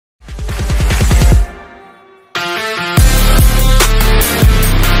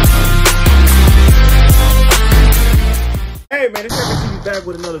man, it's Trey ReactsTV back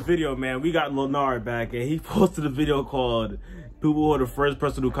with another video, man. We got Lenarr back, and he posted a video called "People Who Are the First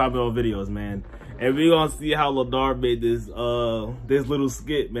Person Who Comment on Videos," man. And we're gonna see how Lenarr made this this little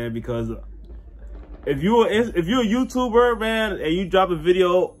skit, man. Because if you're a YouTuber, man, and you drop a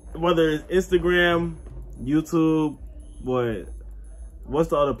video, whether it's Instagram, YouTube, what's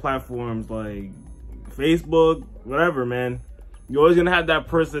the other platforms, like Facebook, whatever, man, you're always gonna have that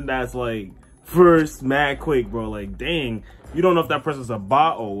person that's like first, mad quick, bro. Like, dang, you don't know if that person's a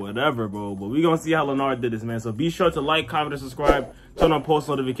bot or whatever, bro. But we gonna see how Lenarr did this, man. So be sure to like, comment, and subscribe. Turn on post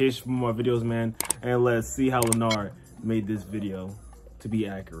notifications for more videos, man. And let's see how Lenarr made this video to be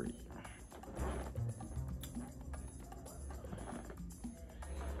accurate.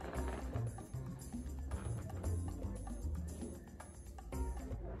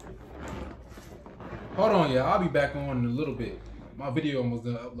 Hold on, yeah. I'll be back on in a little bit. My video almost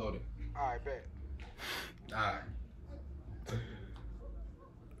done uploaded. Alright, bet. Alright.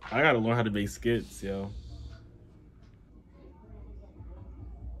 I gotta learn how to make skits, yo.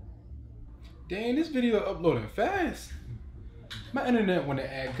 Dang, this video uploading fast. My internet wanna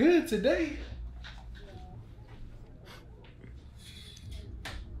act good today.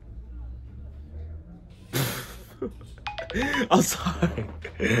 I'm sorry.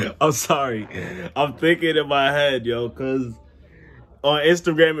 I'm sorry. I'm thinking in my head, yo, cause on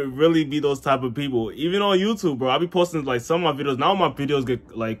Instagram it really be those type of people. Even on YouTube, bro, I be posting like some of my videos. Now my videos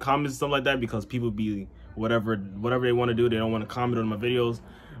get like comments and stuff like that because people be whatever they want to do. They don't want to comment on my videos.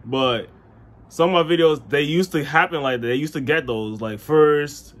 But some of my videos, they used to happen like that. They used to get those like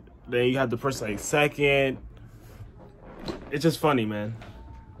first, then you have the person like second. It's just funny, man.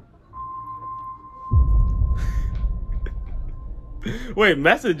 Wait,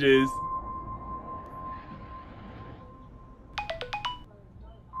 messages?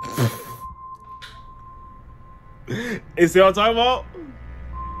 Is that what I'm talking about?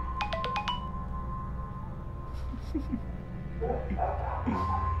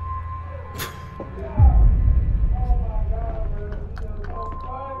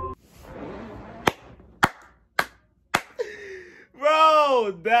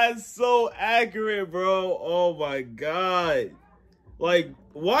 Bro, that's so accurate, bro. Oh my god. Like,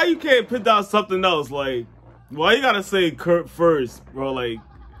 why you can't put down something else? Like, why you gotta say Kurt first, bro? Like,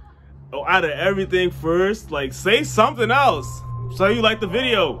 oh, out of everything first, like, say something else. So you like the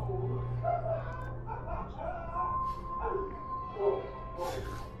video.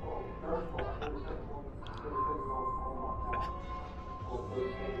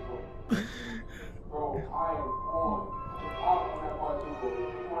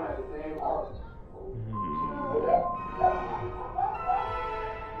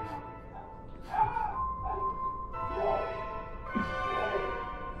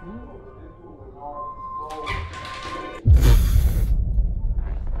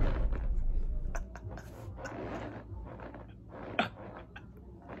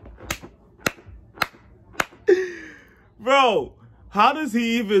 Bro, how does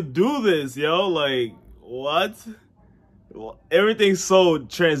he even do this, yo? Like, what? Everything's so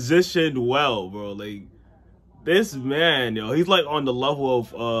transitioned well, bro. Like, this man, yo, he's like on the level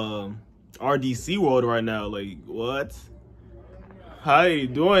of RDC World right now. Like, what? How are you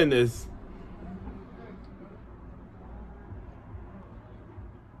doing this?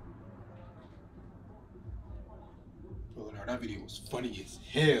 Bro, that video was funny as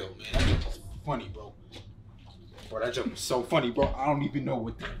hell, man. That video was funny, bro. Bro, that joke was so funny, bro. I don't even know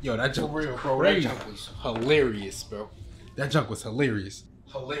what yo, that joke real, bro. That joke was hilarious, bro. That joke was hilarious.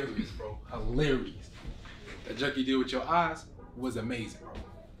 Hilarious, bro. Hilarious. That joke you did with your eyes was amazing, bro.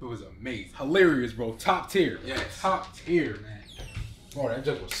 It was amazing. Hilarious, bro. Top tier. Yeah, top tier, man. Bro, that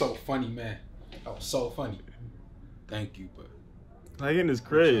joke was so funny, man. That was so funny. Thank you, but like in his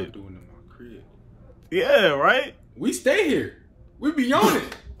crib. What y'all doing in my crib? Yeah, right? We stay here. We be on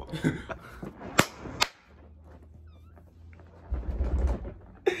it.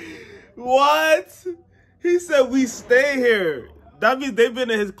 What? He said we stay here. That means they've been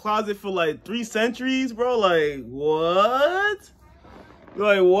in his closet for like 3 centuries, bro. Like, what?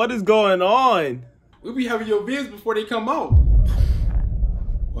 Like, what is going on? We be having your vids before they come out.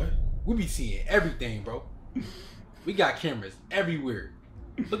 What? We be seeing everything, bro. We got cameras everywhere.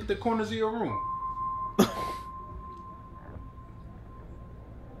 Look at the corners of your room.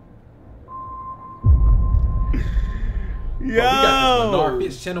 Yo, bro, we got this Lenarr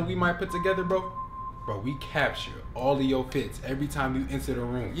Fits channel we might put together, bro. Bro, we capture all of your fits every time you enter the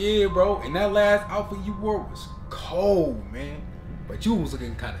room. Yeah, bro. And that last outfit you wore was cold, man. But you was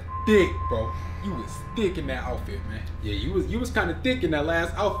looking kind of thick, bro. You was thick in that outfit, man. Yeah, you was kind of thick in that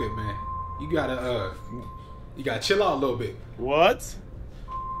last outfit, man. You gotta You gotta chill out a little bit. What?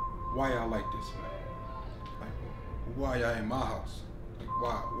 Why y'all like this, man? Like, why y'all in my house? Like,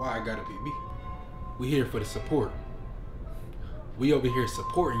 why I gotta be me? We here for the support. We over here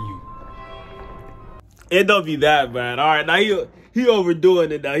supporting you. It don't be that bad. All right, now he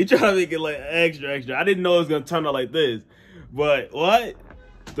overdoing it now. He trying to make it like extra. I didn't know it was gonna turn out like this. But what?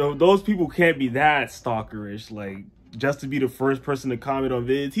 Those people can't be that stalkerish, like just to be the first person to comment on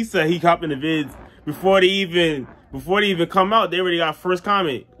vids. He said he copping the vids before they even come out. They already got first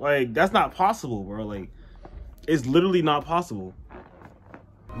comment. Like, that's not possible, bro. Like, it's literally not possible.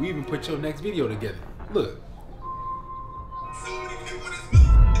 We even put your next video together. Look. So many people in this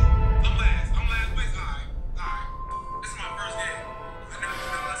building. I'm last place. Alright. This is my first game.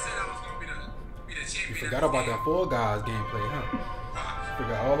 I said I was gonna be the champion. You forgot about that Fall Guys gameplay, huh?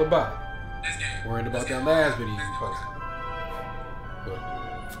 Forgot all about it. Worried about that last video you posted. But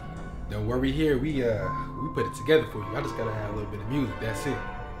don't worry here, we put it together for you. I just gotta have a little bit of music, that's it.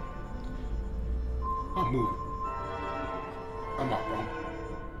 I'm moving. I'm out, bro.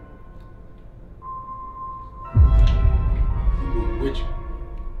 I'm moving with you.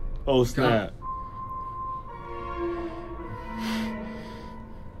 Oh snap.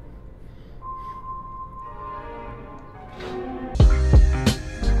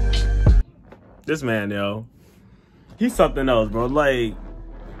 This man, yo, he's something else, bro. Like,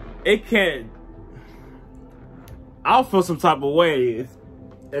 it can't. I'll feel some type of way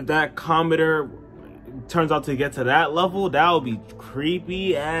if that commenter turns out to get to that level. That would be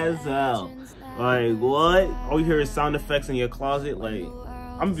creepy as hell. Like, what? All you hear is sound effects in your closet. Like,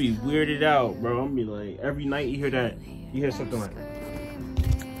 I'm gonna be weirded out, bro. I'm gonna be like, every night you hear that, you hear something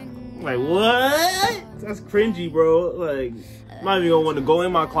like what? That's cringy, bro. Like, I'm not even gonna want to go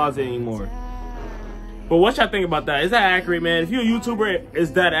in my closet anymore. But what y'all think about that? Is that accurate, man? If you're a YouTuber,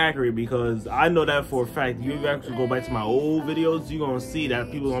 is that accurate? Because I know that for a fact. You actually go back to my old videos, you're going to see that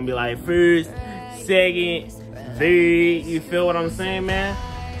people are going to be like, first, second, third. You feel what I'm saying, man?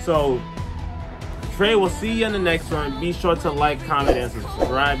 So, Trey, will see you in the next one. Be sure to like, comment, and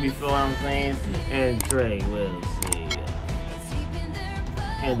subscribe. You feel what I'm saying? And Trey will see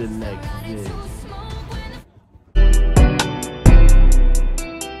you in the next video.